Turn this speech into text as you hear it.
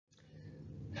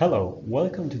Hello,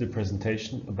 welcome to the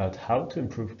presentation about how to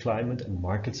improve climate and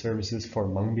market services for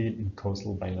mung bean in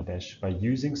coastal Bangladesh by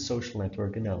using social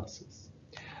network analysis.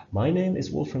 My name is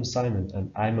Wolfram Simon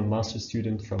and I'm a master's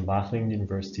student from Wageningen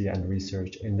University and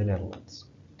Research in the Netherlands.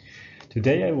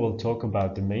 Today I will talk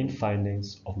about the main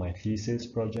findings of my thesis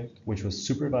project, which was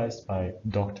supervised by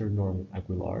Dr. Norman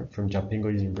Aguilar from Japingo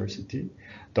University,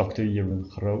 Dr. Jeroen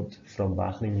Groot from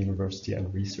Wageningen University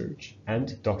and Research,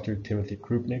 and Dr. Timothy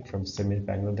Krupnik from CIMMYT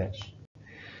Bangladesh.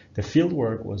 The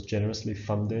fieldwork was generously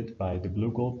funded by the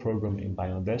Blue Gold program in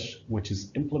Bangladesh, which is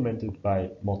implemented by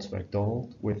Mots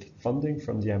MacDonald with funding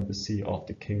from the Embassy of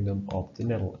the Kingdom of the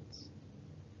Netherlands.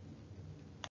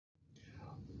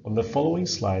 On the following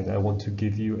slide, I want to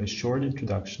give you a short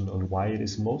introduction on why it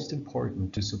is most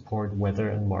important to support weather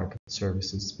and market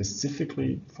services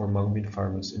specifically for mung bean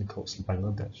farmers in coastal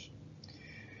Bangladesh.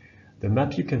 The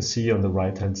map you can see on the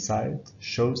right-hand side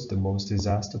shows the most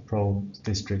disaster-prone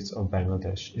districts of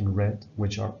Bangladesh in red,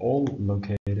 which are all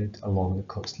located along the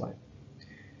coastline.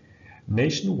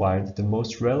 Nationwide, the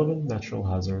most relevant natural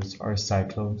hazards are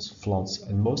cyclones, floods,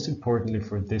 and most importantly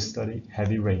for this study,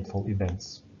 heavy rainfall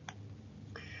events.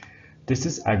 This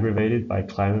is aggravated by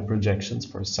climate projections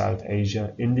for South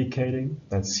Asia indicating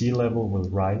that sea level will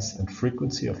rise and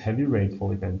frequency of heavy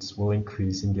rainfall events will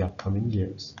increase in the upcoming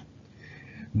years.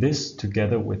 This,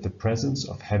 together with the presence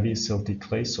of heavy silty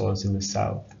clay soils in the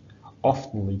south,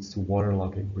 often leads to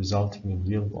waterlogging resulting in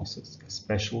yield losses,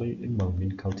 especially in mung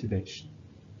bean cultivation.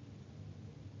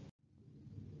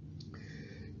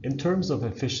 In terms of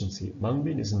efficiency, mung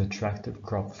bean is an attractive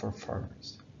crop for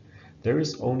farmers. There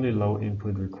is only low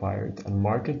input required and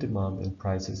market demand and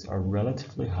prices are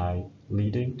relatively high,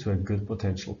 leading to a good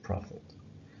potential profit.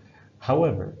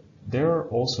 However, there are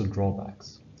also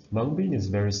drawbacks. Mung bean is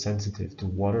very sensitive to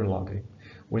waterlogging,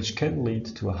 which can lead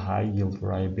to a high yield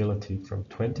variability from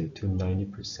 20 to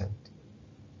 90%.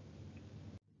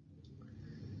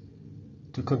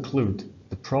 To conclude,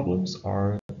 the problems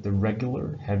are the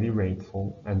regular heavy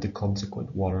rainfall and the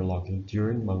consequent waterlogging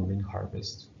during mung bean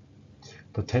harvest,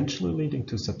 potentially leading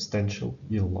to substantial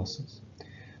yield losses.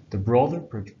 The broader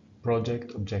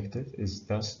project objective is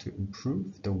thus to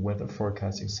improve the weather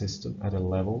forecasting system at a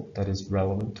level that is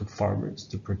relevant to farmers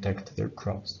to protect their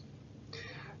crops.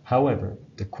 However,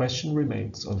 the question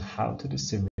remains on how to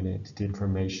disseminate the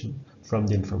information from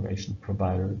the information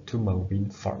provider to mung bean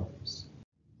farmers.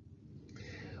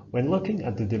 When looking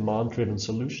at the demand-driven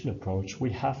solution approach,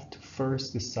 we have to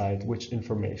first decide which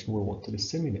information we want to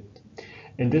disseminate.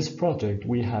 In this project,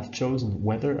 we have chosen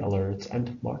weather alerts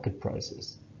and market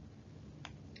prices.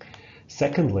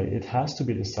 Secondly, it has to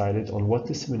be decided on what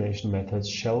dissemination methods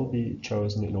shall be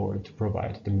chosen in order to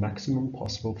provide the maximum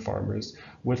possible farmers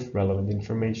with relevant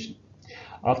information.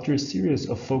 After a series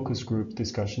of focus group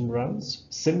discussion rounds,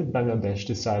 CIMMYT Bangladesh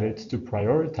decided to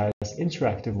prioritize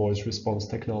interactive voice response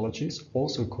technologies,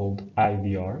 also called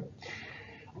IVR.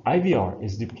 IVR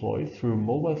is deployed through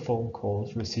mobile phone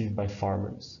calls received by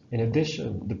farmers. In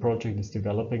addition, the project is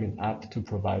developing an app to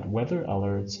provide weather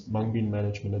alerts, mung bean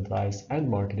management advice, and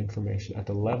market information at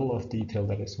a level of detail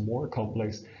that is more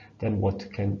complex than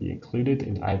what can be included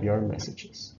in IVR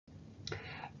messages.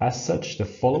 As such, the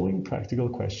following practical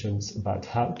questions about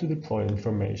how to deploy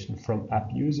information from app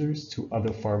users to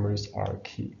other farmers are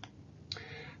key.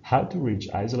 How to reach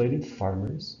isolated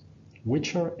farmers?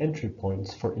 Which are entry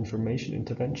points for information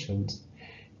interventions?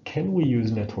 Can we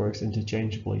use networks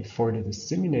interchangeably for the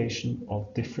dissemination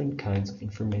of different kinds of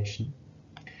information?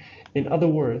 In other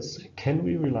words, can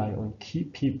we rely on key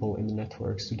people in the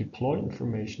networks to deploy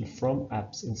information from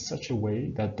apps in such a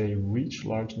way that they reach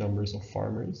large numbers of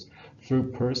farmers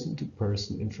through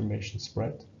person-to-person information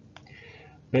spread?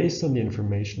 Based on the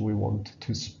information we want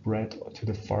to spread to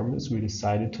the farmers, we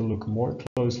decided to look more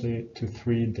closely to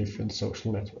 3 different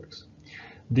social networks.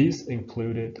 These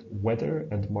included weather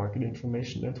and market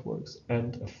information networks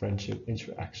and a friendship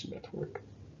interaction network.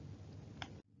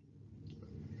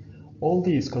 All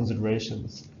these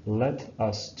considerations led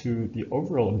us to the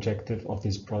overall objective of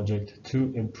this project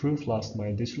to improve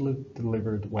last-mile digitally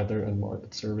delivered weather and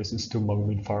market services to mung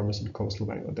bean farmers in coastal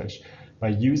Bangladesh by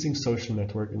using social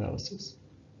network analysis.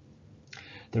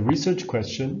 The research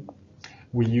question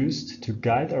we used to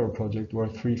guide our project were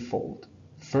threefold.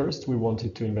 First, we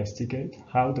wanted to investigate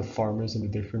how the farmers in the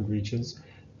different regions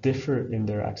differ in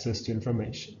their access to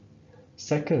information.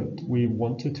 Second, we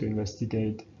wanted to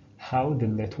investigate how the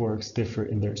networks differ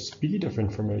in their speed of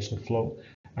information flow.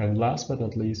 And last but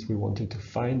not least, we wanted to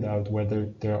find out whether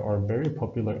there are very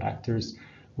popular actors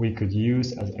we could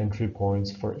use as entry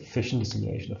points for efficient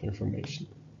dissemination of information.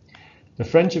 The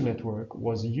friendship network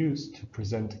was used to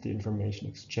present the information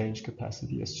exchange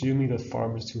capacity, assuming that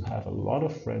farmers who have a lot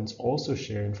of friends also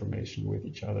share information with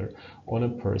each other on a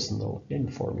personal,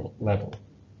 informal level.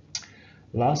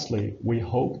 Lastly, we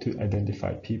hope to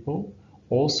identify people,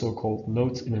 also called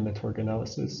nodes in a network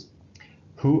analysis,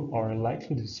 who are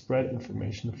likely to spread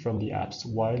information from the apps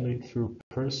widely through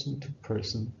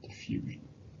person-to-person diffusion.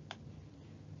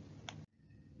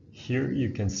 Here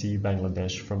you can see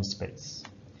Bangladesh from space.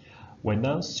 When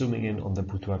now zooming in on the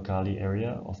Putuakali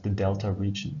area of the Delta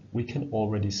region, we can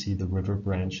already see the river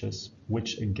branches,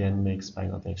 which again makes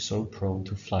Bangladesh so prone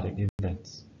to flooding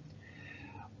events.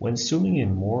 When zooming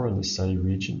in more on the study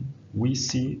region, we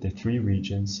see the three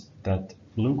regions that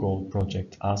Blue Gold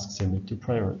project asks CIMMYT to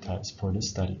prioritize for the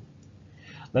study.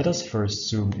 Let us first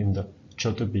zoom in the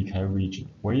Choto Bikhay region,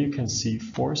 where you can see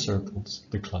 4 circles,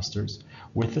 the clusters,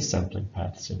 with the sampling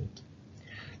paths in it.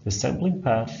 The sampling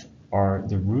path are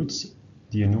the routes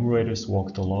the enumerators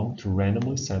walked along to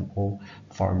randomly sample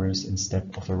farmers in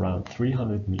step of around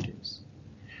 300 meters.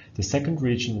 The second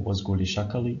region was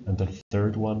Gulishakali and the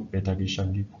third one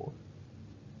Betagishangipur.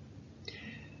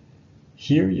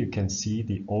 Here you can see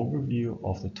the overview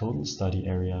of the total study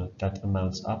area that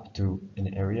amounts up to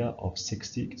an area of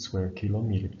 60 square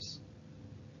kilometers.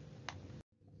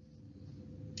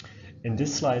 In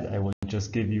this slide, I will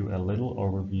just give you a little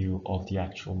overview of the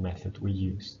actual method we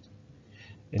used.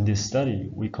 In this study,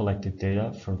 we collected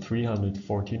data from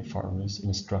 314 farmers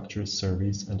in structured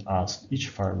surveys and asked each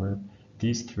farmer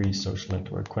these 3 social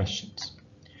network questions.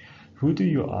 Who do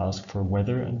you ask for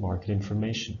weather and market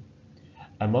information?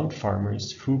 Among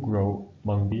farmers who grow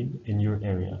mung bean in your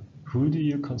area, who do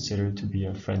you consider to be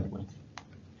a friend with?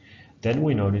 Then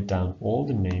we noted down all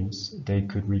the names they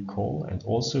could recall and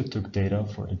also took data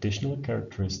for additional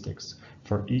characteristics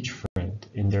for each friend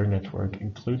in their network,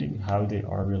 including how they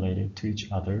are related to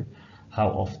each other, how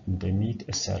often they meet,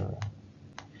 etc.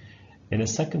 In a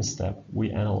second step, we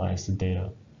analyzed the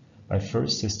data by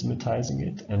first systematizing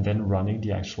it and then running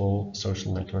the actual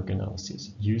social network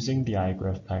analysis using the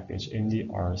iGraph package in the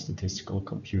R statistical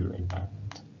computer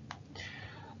environment.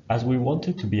 As we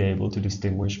wanted to be able to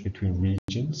distinguish between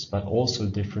regions, but also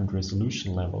different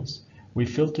resolution levels, we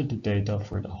filtered the data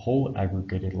for the whole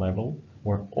aggregated level,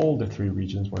 where all the 3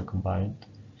 regions were combined,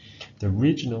 the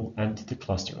regional and the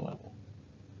cluster level.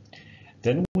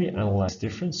 Then we analyzed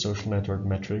different social network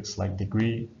metrics like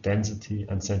degree, density,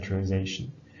 and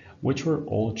centralization, which were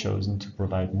all chosen to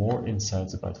provide more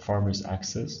insights about farmers'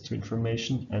 access to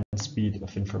information and speed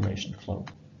of information flow.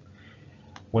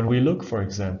 When we look, for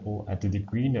example, at the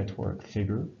degree network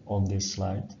figure on this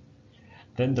slide,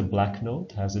 then the black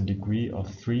node has a degree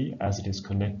of 3 as it is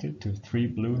connected to 3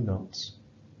 blue nodes.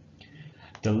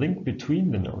 The link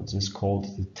between the nodes is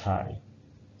called the tie.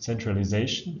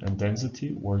 Centralization and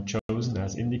density were chosen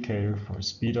as indicator for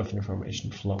speed of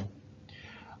information flow.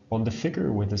 On the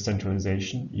figure with the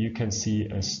centralization, you can see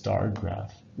a star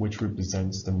graph, which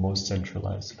represents the most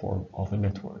centralized form of a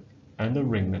network, and a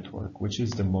ring network, which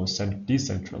is the most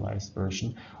decentralized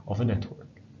version of a network.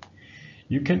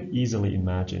 You can easily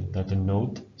imagine that the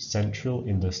node central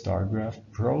in the star graph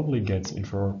probably gets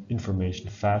information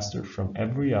faster from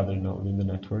every other node in the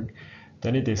network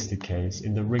than it is the case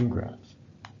in the ring graph.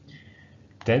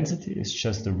 Density is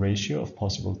just the ratio of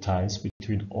possible ties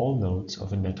between all nodes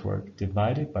of a network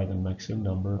divided by the maximum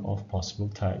number of possible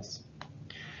ties.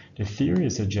 The theory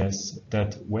suggests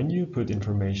that when you put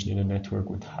information in a network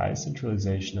with high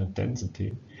centralization and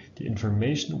density, the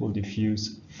information will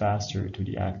diffuse faster to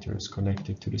the actors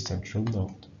connected to the central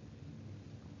node.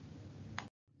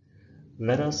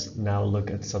 Let us now look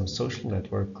at some social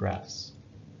network graphs.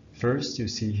 First, you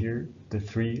see here the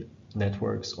 3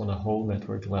 networks on a whole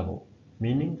network level,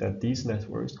 meaning that these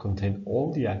networks contain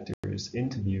all the actors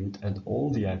interviewed and all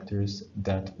the actors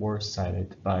that were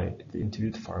cited by the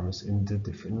interviewed farmers in the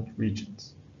different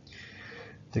regions.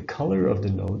 The color of the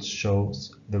nodes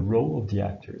shows the role of the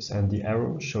actors, and the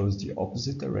arrow shows the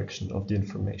opposite direction of the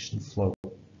information flow.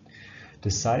 The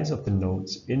size of the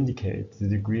nodes indicate the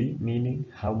degree, meaning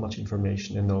how much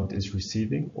information a node is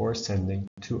receiving or sending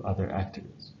to other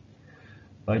actors.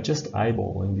 By just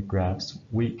eyeballing the graphs,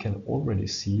 we can already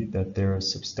see that there are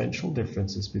substantial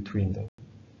differences between them.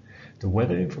 The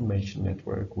weather information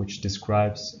network, which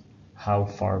describes how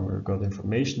farmer got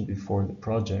information before the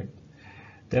project,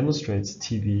 demonstrates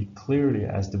TV clearly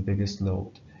as the biggest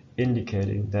node,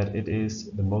 indicating that it is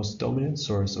the most dominant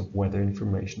source of weather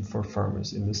information for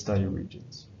farmers in the study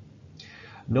regions.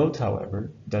 Note,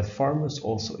 however, that farmers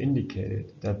also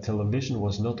indicated that television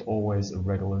was not always a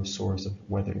regular source of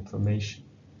weather information.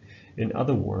 In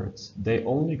other words, they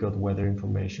only got weather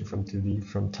information from TV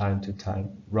from time to time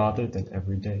rather than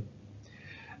every day.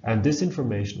 And this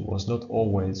information was not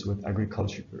always with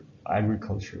agriculture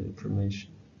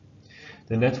information.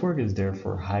 The network is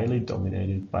therefore highly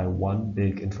dominated by one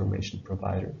big information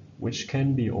provider, which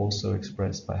can be also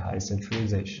expressed by high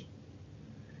centralization.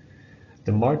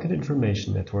 The market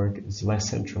information network is less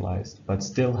centralized, but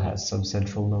still has some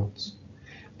central nodes,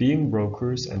 being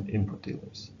brokers and input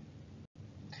dealers.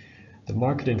 The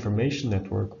market information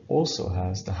network also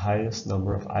has the highest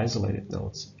number of isolated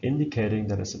nodes, indicating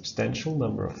that a substantial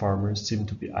number of farmers seem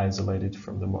to be isolated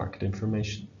from the market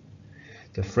information.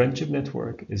 The friendship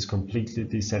network is completely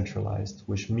decentralized,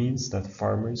 which means that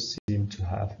farmers seem to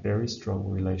have very strong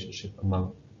relationship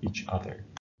among each other.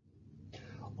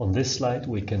 On this slide,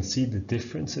 we can see the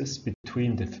differences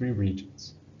between the three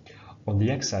regions. On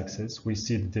the x-axis, we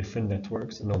see the different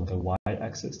networks, and on the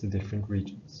y-axis, the different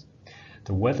regions.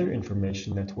 The weather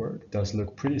information network does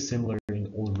look pretty similar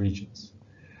in all regions.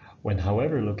 When,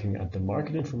 however, looking at the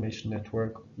market information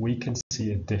network, we can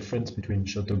see a difference between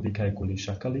Shotobikai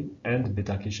Kulishakali and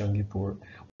Betaki Shangipur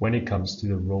when it comes to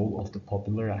the role of the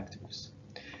popular actors.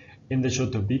 In the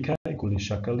Shotobikai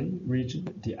Kulishakali region,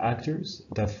 the actors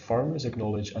that farmers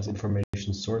acknowledge as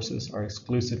information sources are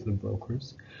exclusively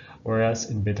brokers, whereas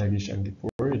in Betaki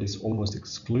Shangipur it is almost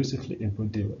exclusively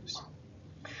input dealers.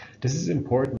 This is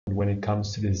important when it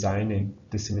comes to designing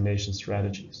dissemination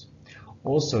strategies.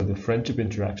 Also, the friendship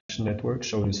interaction network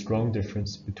showed a strong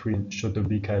difference between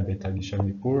Shotobikai Betagi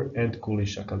Shangipur and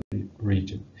Kulishakali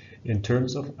region in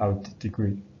terms of out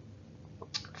degree.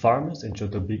 Farmers in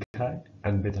Shotobikai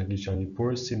and Betagi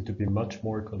Shangipur seem to be much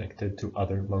more connected to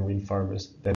other Mangmin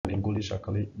farmers than in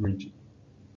Kulishakali region.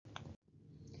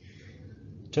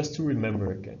 Just to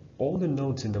remember again, all the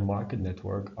nodes in the market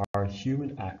network are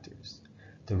human actors.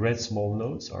 The red small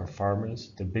nodes are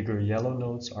farmers, the bigger yellow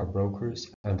nodes are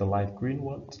brokers, and the light green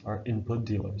ones are input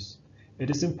dealers. It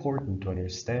is important to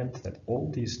understand that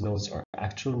all these nodes are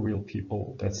actual real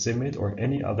people that CIMMYT or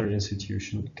any other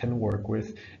institution can work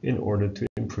with in order to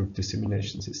improve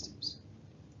dissemination systems.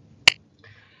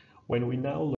 When we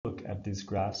now look at these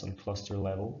graphs on cluster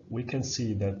level, we can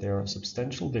see that there are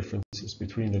substantial differences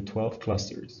between the 12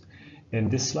 clusters. In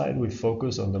this slide, we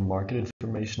focus on the market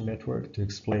information network to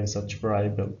explain such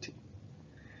variability.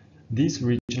 These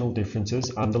regional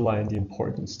differences underline the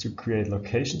importance to create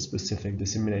location-specific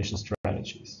dissemination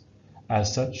strategies.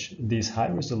 As such, these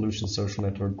high-resolution social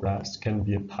network graphs can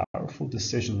be a powerful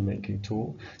decision-making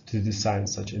tool to design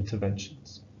such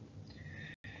interventions.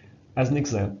 As an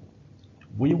example,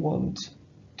 we want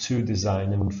to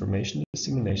design an information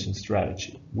dissemination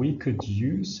strategy. We could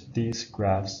use these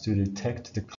graphs to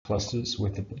detect the clusters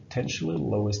with the potentially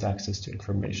lowest access to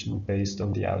information based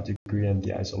on the out degree and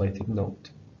the isolated node.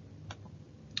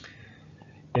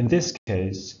 In this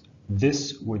case,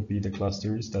 this would be the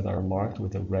clusters that are marked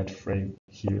with a red frame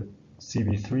here,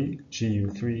 CB3,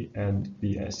 GU3, and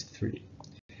BS3.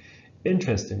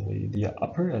 Interestingly, the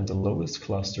upper and the lowest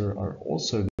cluster are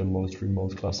also the most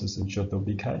remote clusters in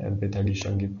Shotobikai and Betagi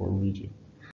Shangipur region.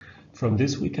 From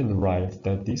this we can derive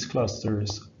that these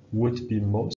clusters would be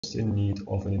most in need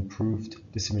of an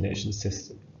improved dissemination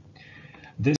system.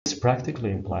 This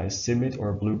practically implies CIMMYT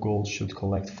or Blue Gold should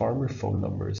collect farmer phone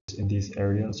numbers in these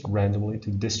areas randomly to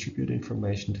distribute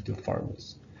information to the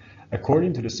farmers.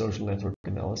 According to the social network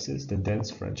analysis, the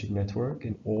dense friendship network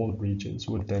in all regions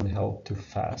would then help to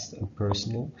fast and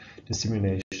personal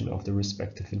dissemination of the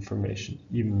respective information,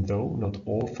 even though not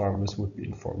all farmers would be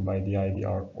informed by the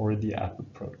IVR or the app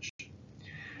approach.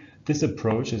 This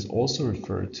approach is also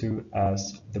referred to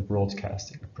as the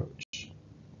broadcasting approach.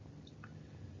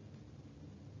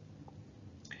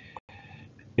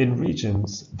 In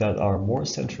regions that are more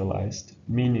centralized,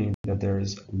 meaning that there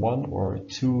is one or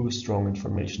two strong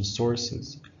information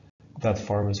sources that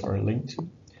farmers are linked to,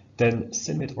 then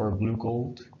CIMMYT or Blue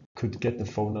Gold could get the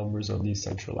phone numbers of these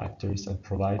central actors and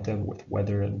provide them with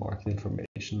weather and market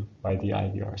information by the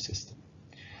IVR system.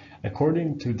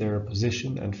 According to their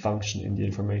position and function in the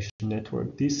information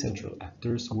network, these central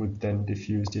actors would then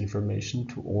diffuse the information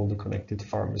to all the connected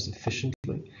farmers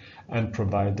efficiently and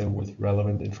provide them with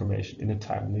relevant information in a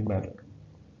timely manner.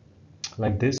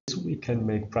 Like this, we can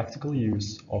make practical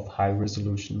use of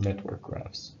high-resolution network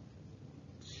graphs.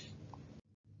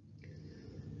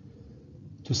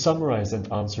 To summarize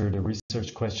and answer the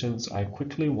research questions, I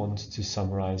quickly want to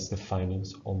summarize the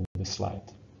findings on the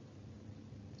slide.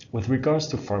 With regards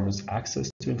to farmers'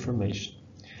 access to information,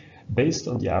 based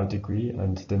on the out degree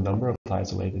and the number of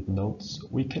isolated nodes,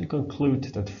 we can conclude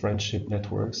that friendship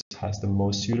networks has the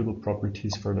most suitable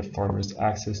properties for the farmers'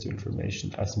 access to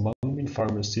information, as Mangmin European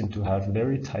farmers seem to have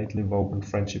very tightly woven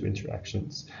friendship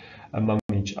interactions among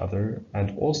each other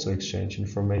and also exchange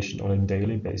information on a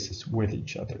daily basis with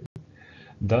each other.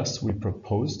 Thus, we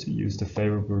propose to use the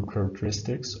favorable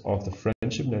characteristics of the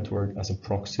friendship network as a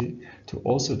proxy to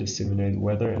also disseminate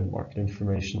weather and market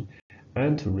information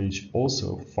and to reach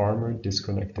also farmers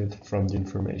disconnected from the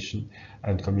information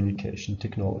and communication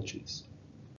technologies.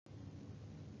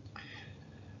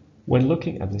 When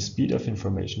looking at the speed of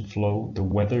information flow, the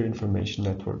weather information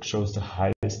network shows the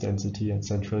highest density and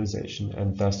centralization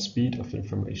and thus speed of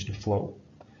information flow.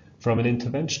 From an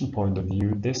intervention point of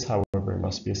view, this, however,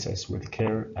 must be assessed with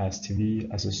care, as TV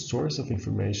as a source of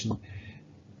information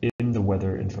in the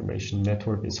weather information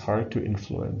network is hard to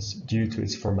influence due to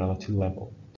its formality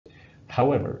level.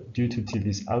 However, due to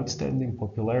TV's outstanding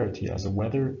popularity as a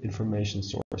weather information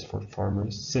source for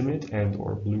farmers, CIMMYT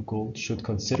and/or Blue Gold should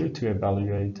consider to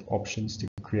evaluate options to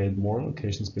create more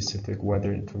location-specific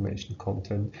weather information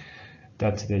content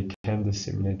that they can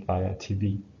disseminate via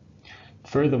TV.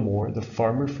 Furthermore, the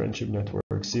Farmer Friendship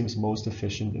Network seems most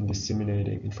efficient in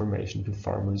disseminating information to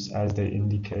farmers as they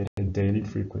indicate a daily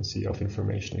frequency of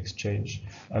information exchange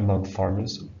among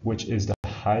farmers, which is the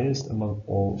highest among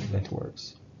all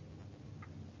networks.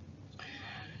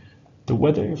 The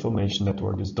Weather Information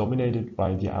Network is dominated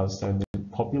by the outstanding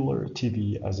popular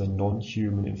TV as a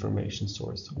non-human information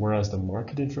source, whereas the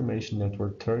Market Information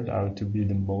Network turned out to be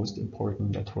the most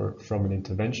important network from an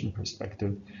intervention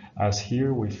perspective, as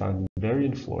here we found very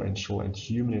influential and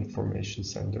human information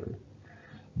sender,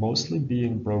 mostly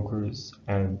being brokers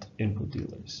and input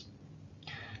dealers.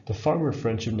 The Farmer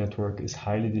Friendship Network is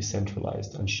highly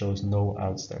decentralized and shows no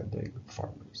outstanding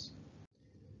farmers.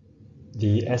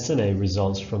 The SNA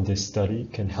results from this study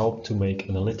can help to make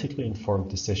analytically informed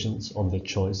decisions on the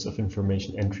choice of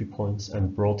information entry points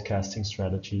and broadcasting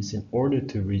strategies in order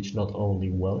to reach not only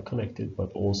well-connected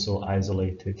but also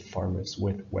isolated farmers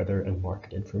with weather and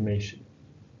market information.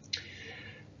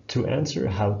 To answer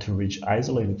how to reach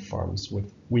isolated farms,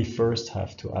 we first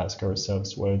have to ask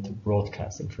ourselves whether to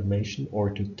broadcast information or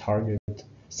to target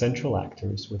central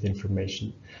actors with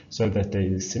information so that they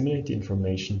disseminate the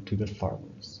information to the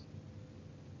farmers.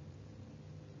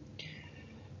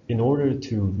 In order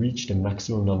to reach the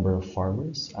maximum number of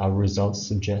farmers, our results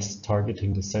suggest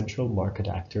targeting the central market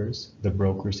actors, the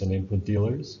brokers and input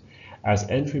dealers, as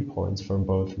entry points for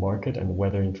both market and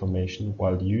weather information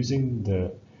while using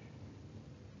the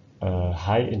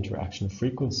high interaction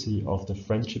frequency of the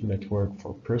friendship network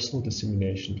for personal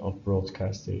dissemination of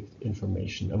broadcasted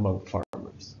information among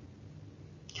farmers.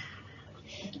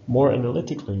 More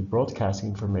analytically, broadcasting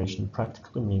information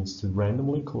practically means to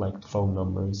randomly collect phone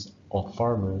numbers of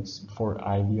farmers for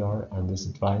IVR and is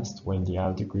advised when the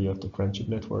out degree of the friendship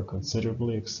network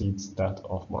considerably exceeds that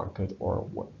of market or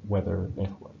weather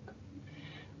network.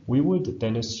 We would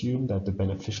then assume that the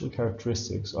beneficial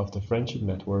characteristics of the friendship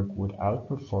network would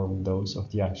outperform those of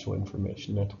the actual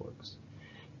information networks.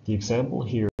 The example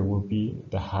here will be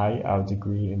the high out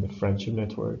degree in the friendship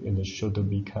network in the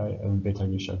Shodobikai and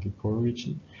Betagishankipur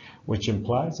region, which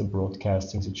implies a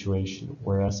broadcasting situation,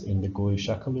 whereas in the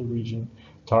Gulishakali region,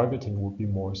 targeting would be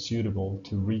more suitable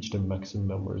to reach the maximum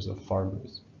numbers of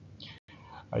farmers.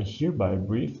 I hereby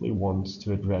briefly want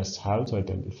to address how to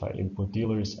identify input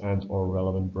dealers and/or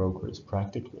relevant brokers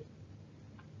practically.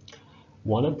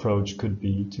 One approach could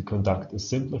be to conduct a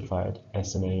simplified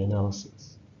SNA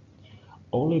analysis.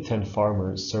 Only 10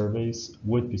 farmers surveys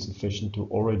would be sufficient to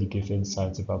already give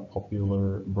insights about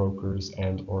popular brokers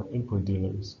and/or input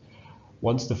dealers.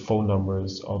 Once the phone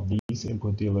numbers of these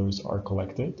input dealers are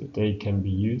collected, they can be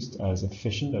used as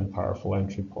efficient and powerful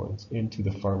entry points into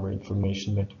the farmer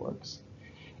information networks.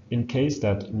 In case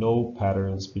that no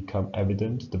patterns become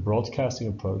evident, the broadcasting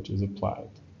approach is applied.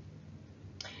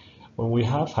 When we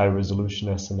have high-resolution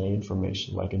SNA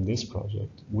information, like in this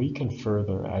project, we can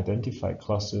further identify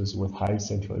clusters with high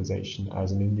centralization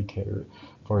as an indicator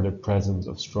for the presence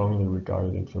of strongly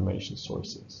regarded information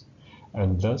sources,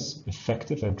 and thus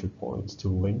effective entry points to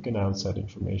link an outside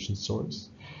information source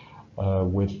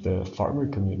with the farmer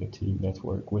community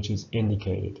network, which is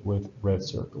indicated with red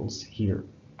circles here.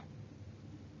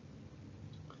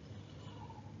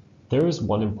 There is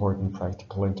one important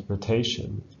practical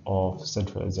interpretation of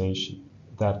centralization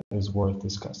that is worth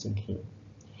discussing here.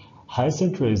 High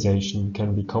centralization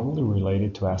can be commonly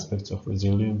related to aspects of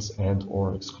resilience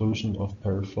and/or exclusion of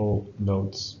peripheral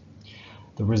nodes.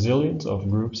 The resilience of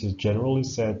groups is generally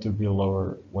said to be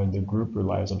lower when the group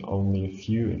relies on only a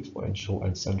few influential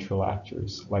and central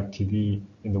actors, like TV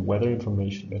in the weather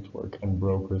information network and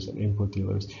brokers and input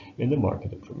dealers in the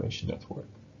market information network.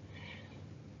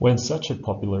 When such a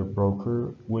popular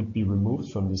broker would be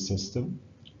removed from the system,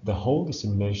 the whole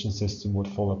dissemination system would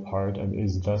fall apart and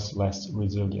is thus less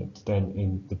resilient than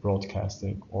in the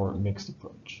broadcasting or mixed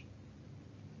approach.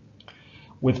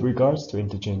 With regards to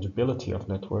interchangeability of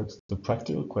networks, the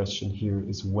practical question here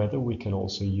is whether we can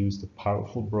also use the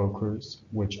powerful brokers,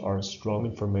 which are a strong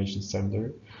information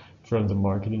sender, from the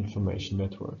market information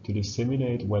network to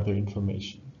disseminate weather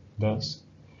information, thus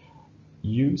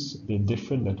use the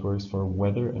different networks for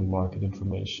weather and market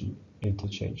information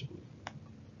interchangeably.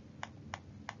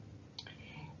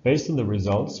 Based on the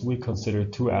results, we consider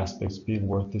two aspects being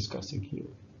worth discussing here.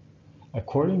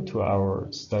 According to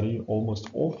our study, almost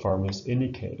all farmers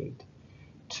indicated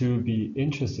to be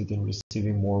interested in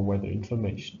receiving more weather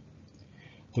information.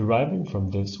 Deriving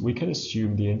from this, we can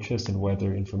assume the interest in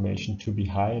weather information to be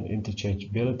high and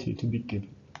interchangeability to be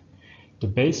given. The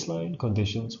baseline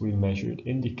conditions we measured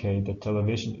indicate that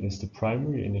television is the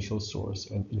primary initial source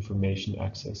and information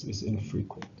access is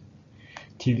infrequent.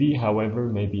 TV, however,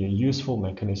 may be a useful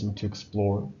mechanism to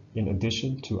explore in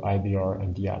addition to IVR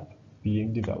and the app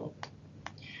being developed.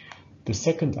 The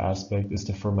second aspect is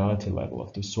the formality level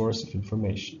of the source of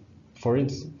information. For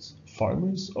instance,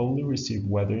 farmers only receive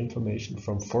weather information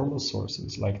from formal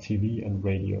sources like TV and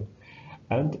radio,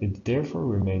 and it therefore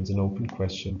remains an open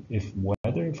question if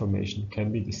weather information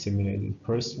can be disseminated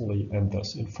personally and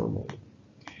thus informally.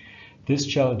 This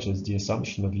challenges the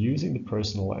assumption of using the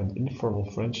personal and informal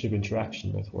friendship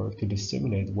interaction network to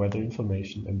disseminate weather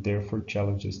information and therefore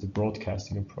challenges the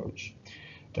broadcasting approach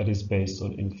that is based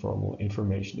on informal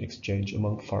information exchange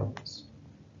among farmers.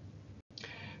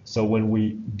 So when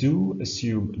we do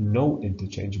assume no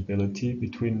interchangeability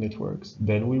between networks,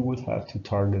 then we would have to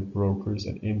target brokers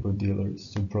and input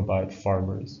dealers to provide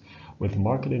farmers with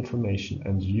market information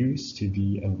and use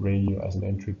TV and radio as an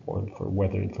entry point for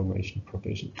weather information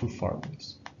provision to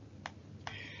farmers.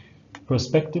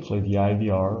 Prospectively, the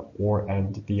IVR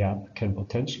and the app can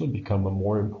potentially become a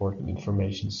more important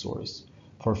information source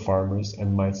for farmers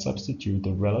and might substitute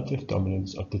the relative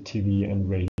dominance of the TV and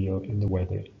radio in the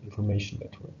weather information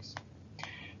networks.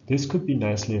 This could be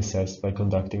nicely assessed by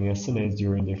conducting estimates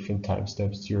during different time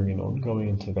steps during an ongoing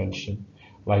intervention,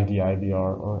 like the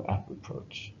IVR or app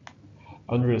approach.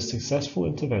 Under a successful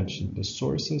intervention, the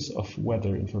sources of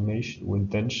weather information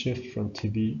would then shift from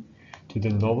TV to the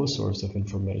novel source of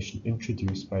information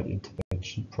introduced by the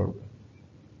intervention program.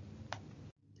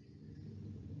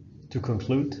 To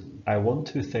conclude, I want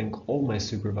to thank all my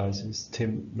supervisors,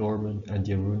 Tim, Norman, and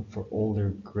Jeroen, for all their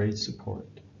great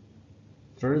support.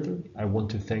 Further, I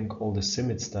want to thank all the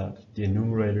CIMMIT staff, the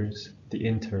enumerators, the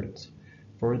interns,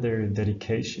 for their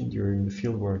dedication during the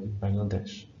fieldwork in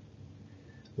Bangladesh.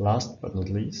 Last but not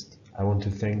least, I want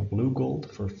to thank Blue Gold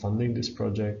for funding this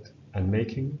project and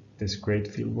making this great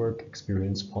fieldwork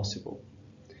experience possible.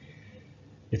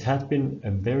 It had been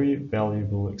a very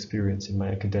valuable experience in my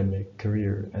academic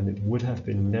career, and it would have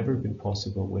never been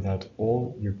possible without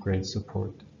all your great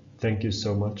support. Thank you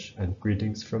so much, and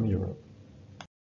greetings from Europe.